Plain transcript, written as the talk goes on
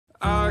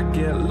I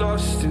get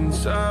lost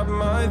inside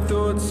my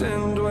thoughts,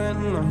 and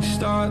when I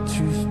start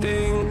to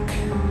think,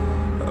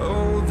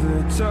 oh,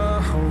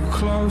 the whole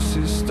close,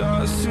 it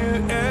starts to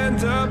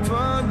end up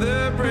on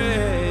the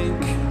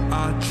brink.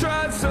 I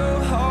tried so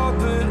hard,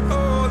 but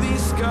all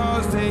these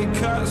scars, they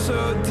cut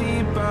so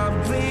deep, I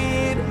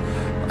bleed.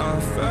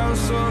 I fell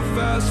so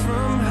fast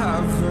from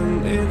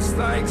heaven, it's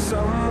like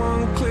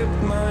someone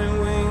clipped my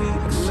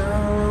wings.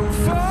 Now I'm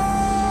falling,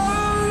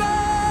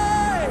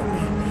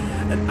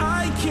 and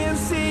I can't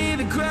see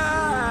the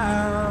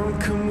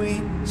ground. Can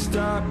we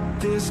stop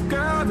this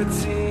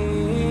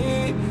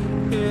gravity?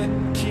 It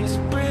keeps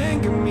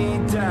bringing me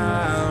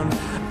down.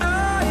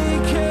 I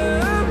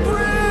can't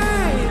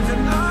breathe,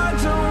 and I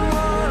don't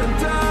wanna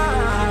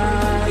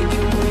die.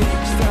 Can we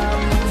stop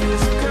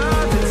this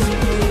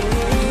gravity?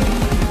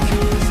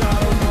 'Cause I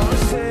don't wanna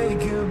say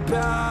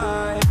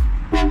goodbye.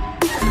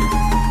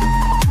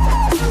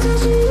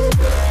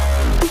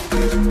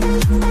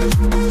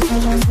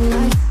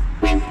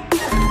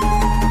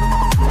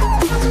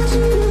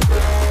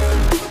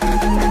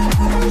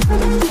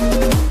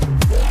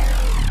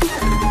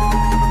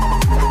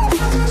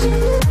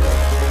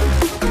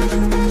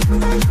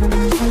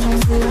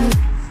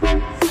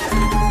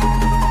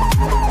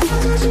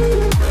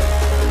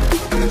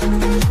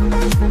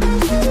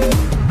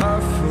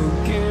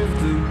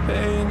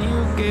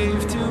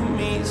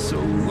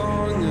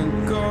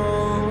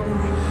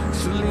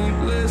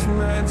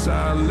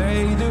 I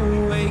laid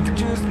awake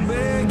just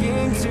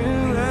begging to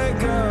let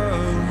go.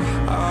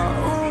 I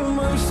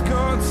almost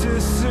got to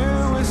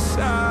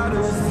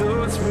suicidal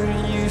thoughts, but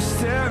you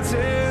stepped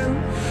in.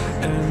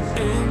 An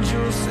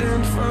angel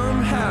sent from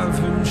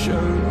heaven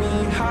showed me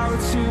how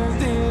to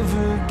live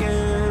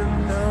again.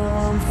 Now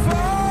I'm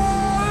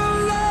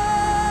falling,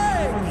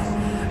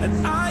 and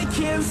I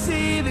can't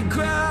see the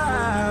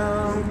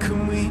ground. Can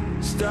we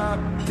stop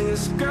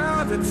this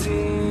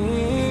gravity?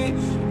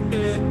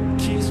 It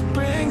keeps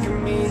bringing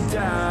me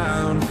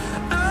down.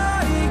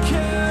 I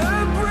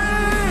can't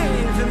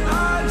breathe, and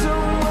I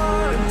don't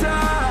wanna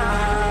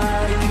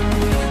die. Can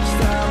we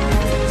stop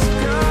this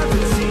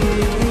gravity?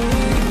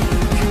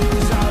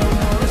 'Cause I don't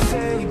wanna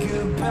say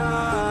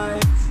goodbye.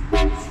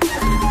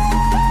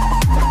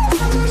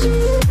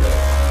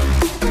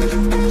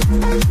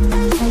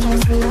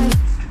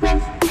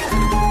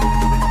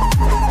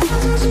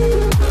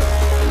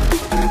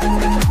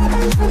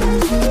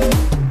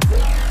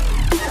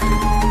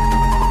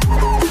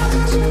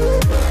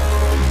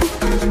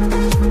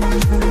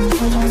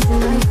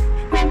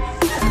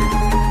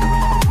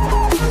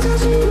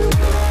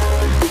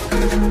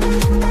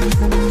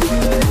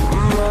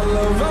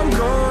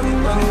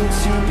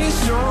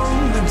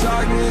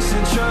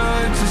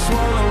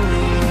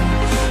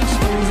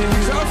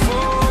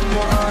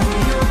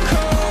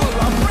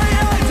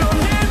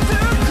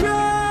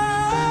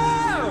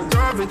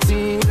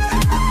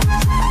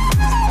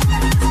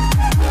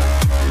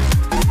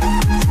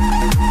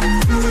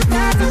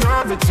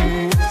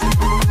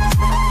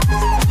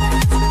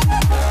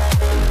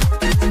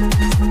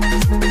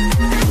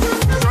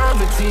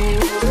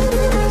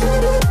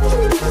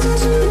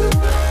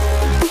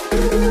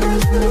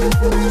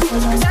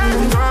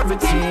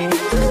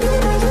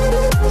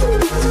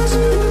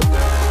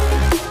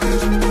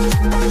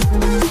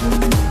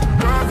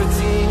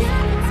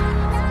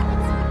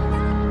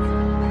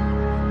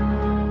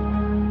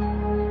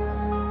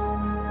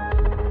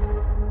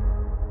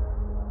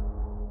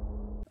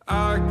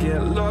 I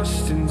get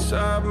lost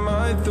inside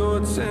my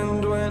thoughts,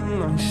 and when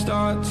I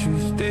start to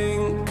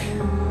think,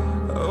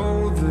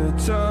 oh,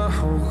 the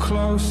whole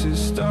close, it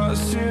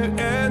starts to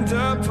end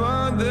up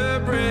on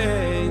the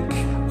brink.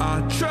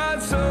 I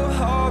tried so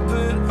hard,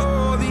 but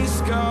all these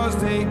scars,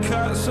 they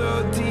cut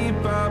so deep,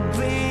 I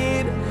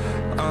bleed.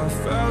 I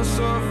fell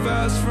so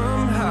fast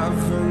from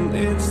heaven,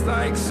 it's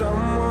like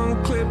someone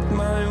clipped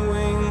my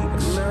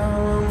wings. Now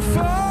I'm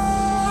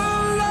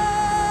falling,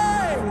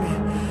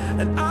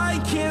 and I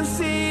can't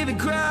see the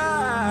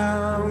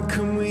ground.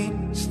 Can we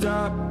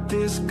stop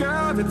this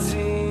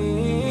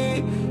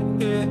gravity?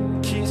 It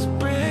keeps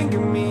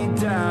bringing me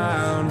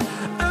down.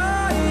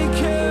 I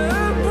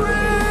can't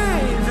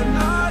breathe, and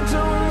I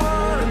don't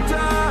wanna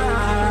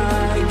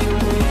die. Can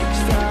we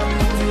stop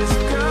this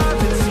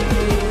gravity?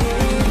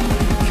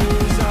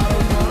 'Cause I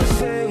don't wanna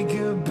say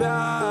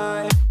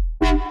goodbye.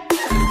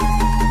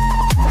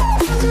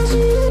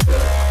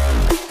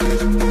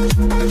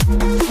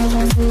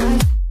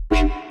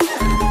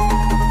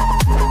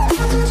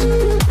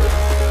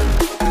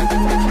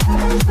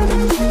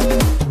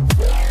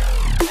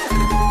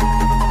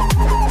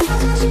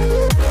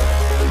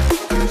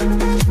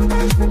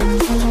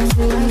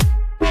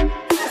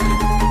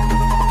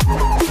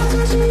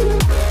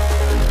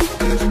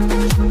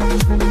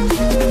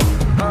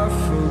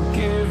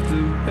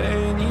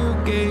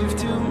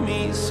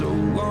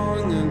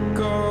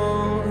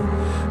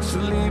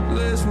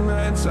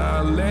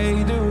 I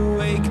laid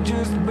awake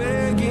just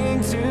begging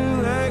to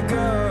let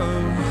go.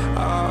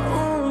 I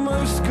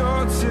almost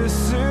got to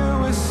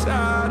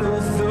suicidal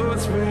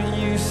thoughts, but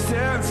you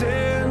stepped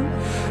in.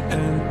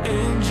 An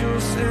angel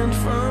sent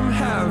from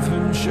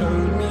heaven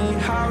showed me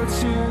how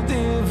to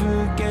live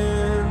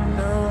again.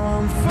 Now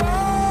I'm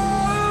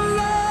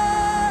falling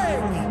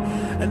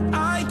and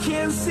I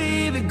can't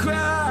see the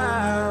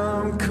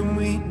ground. Can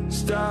we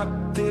stop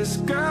this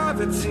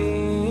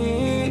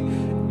gravity?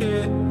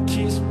 It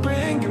keeps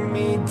bringing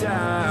me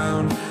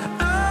down.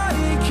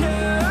 I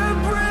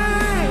can't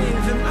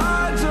breathe and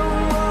I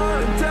don't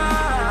wanna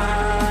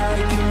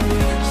die. Can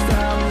we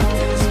stop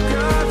this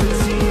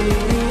gravity?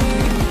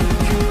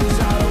 'Cause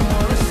I don't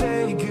wanna say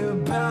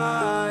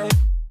goodbye.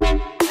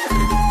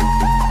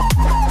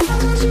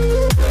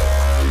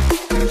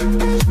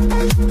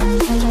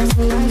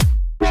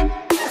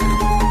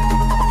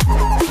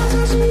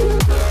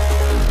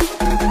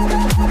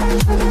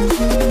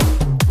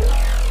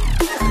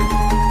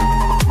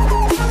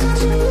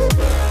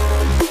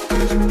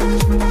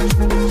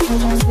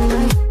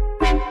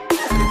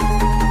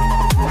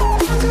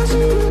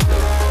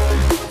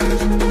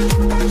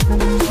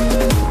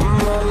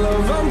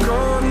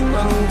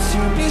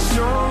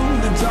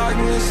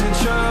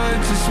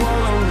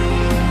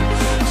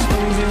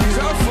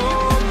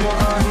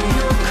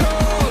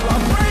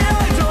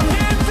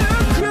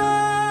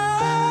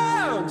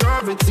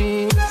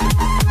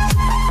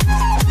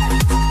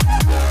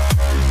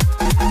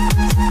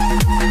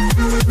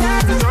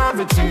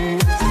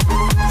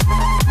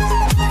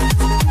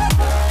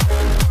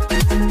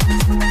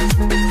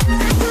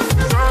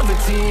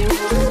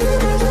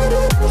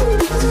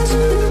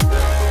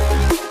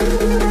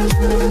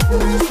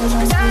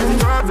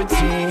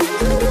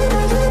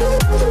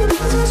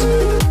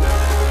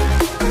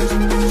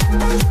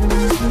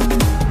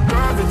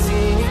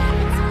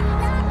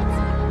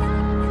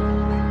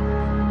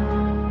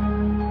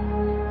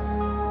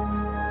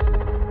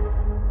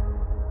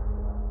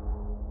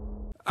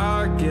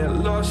 I get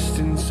lost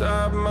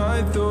inside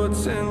my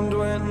thoughts, and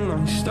when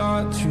I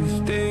start to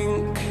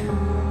think,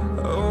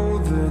 oh,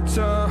 the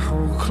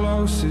Tahoe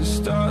closest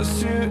starts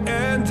to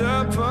end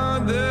up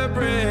on the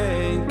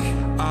brink.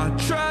 I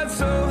tried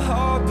so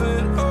hard,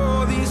 but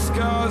all these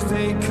scars,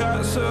 they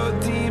cut so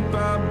deep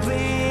I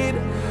bleed.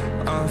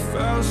 I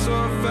fell so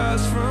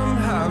fast from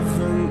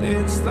heaven,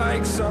 it's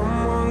like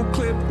someone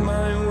clipped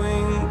my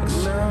wings.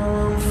 Now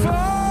I'm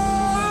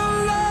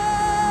falling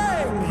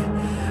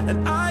and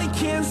I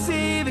can't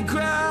see the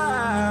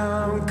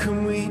ground.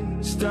 Can we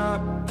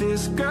stop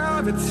this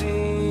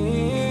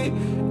gravity?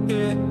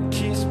 It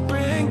keeps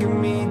bringing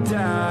me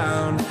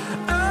down.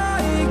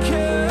 I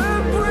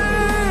can't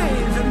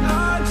breathe and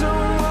I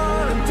don't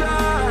wanna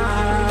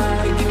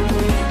die. Can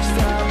we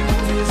stop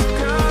this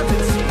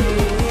gravity?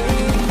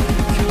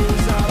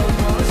 'Cause I don't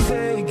wanna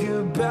say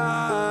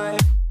goodbye.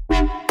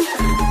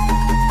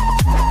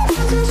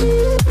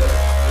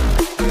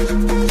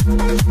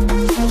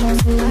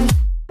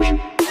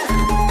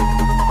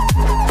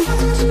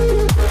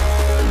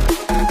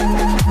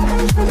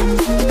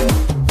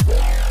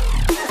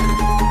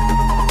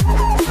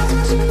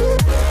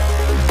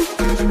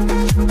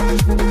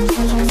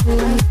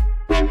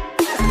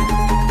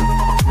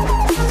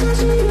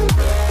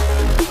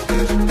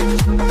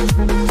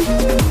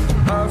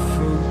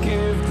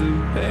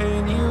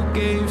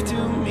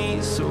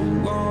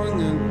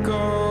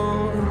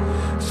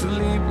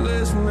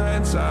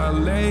 I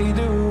laid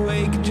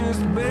awake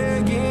just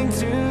begging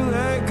to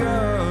let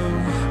go.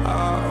 I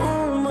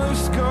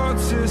almost got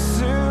to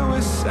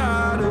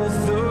suicidal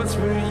thoughts,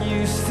 but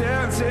you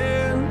stepped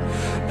in.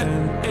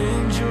 An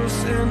angel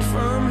sent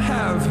from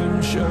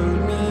heaven showed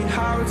me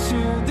how to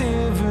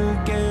live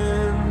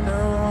again.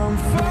 Now I'm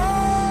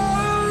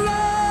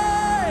falling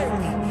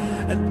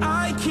and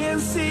I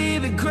can't see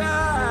the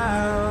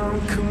ground.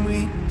 Can we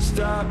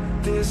stop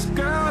this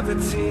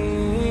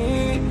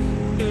gravity?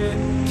 It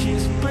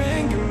keeps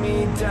bringing me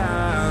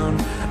down.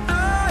 I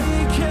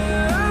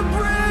can't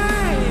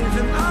breathe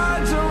and I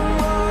don't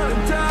wanna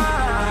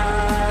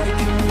die.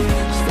 Can we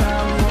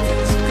stop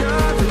this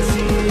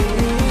gravity?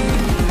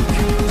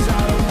 'Cause I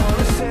don't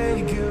wanna say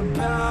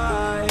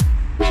goodbye.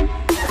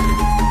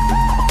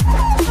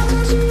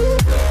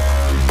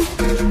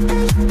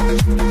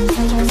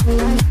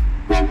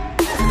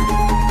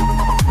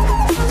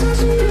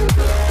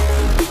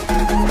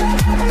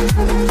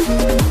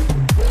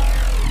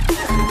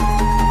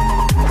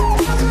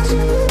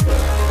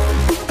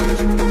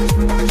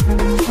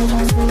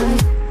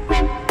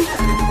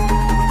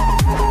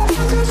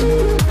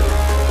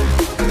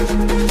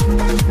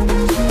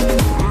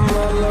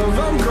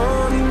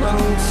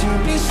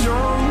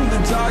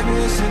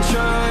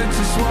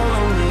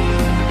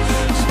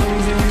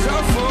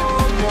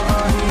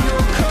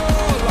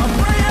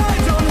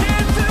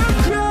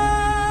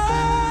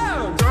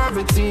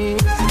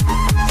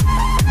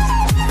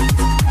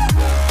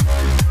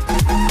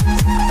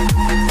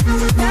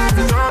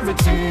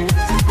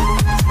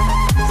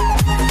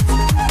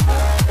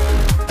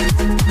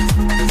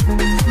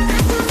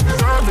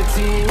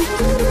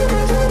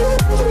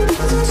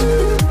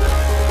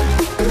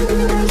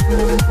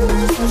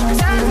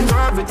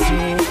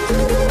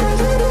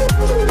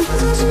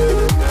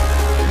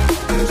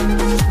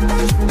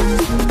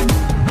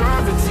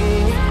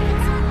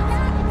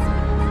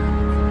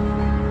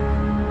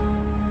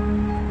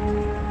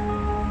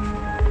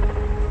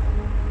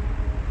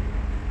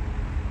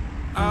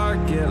 I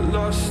get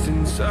lost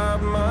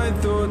inside my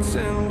thoughts,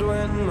 and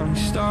when I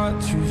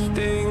start to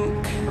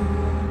think,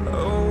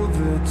 oh,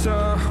 the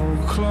Tahoe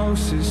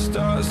closest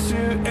starts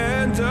to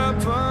end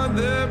up on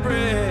the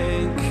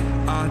brink.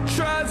 I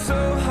tried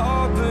so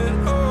hard, but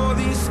all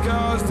these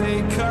scars,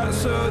 they cut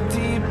so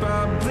deep,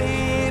 I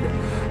bleed.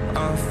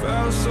 I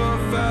fell so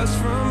fast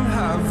from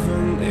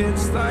heaven,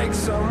 it's like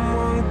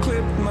someone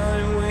clipped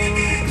my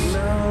wings.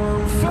 Now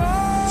I'm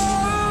falling,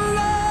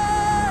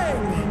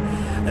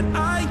 and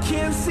I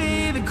can't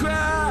see the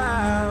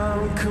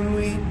ground. Can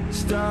we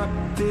stop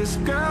this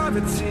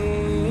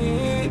gravity?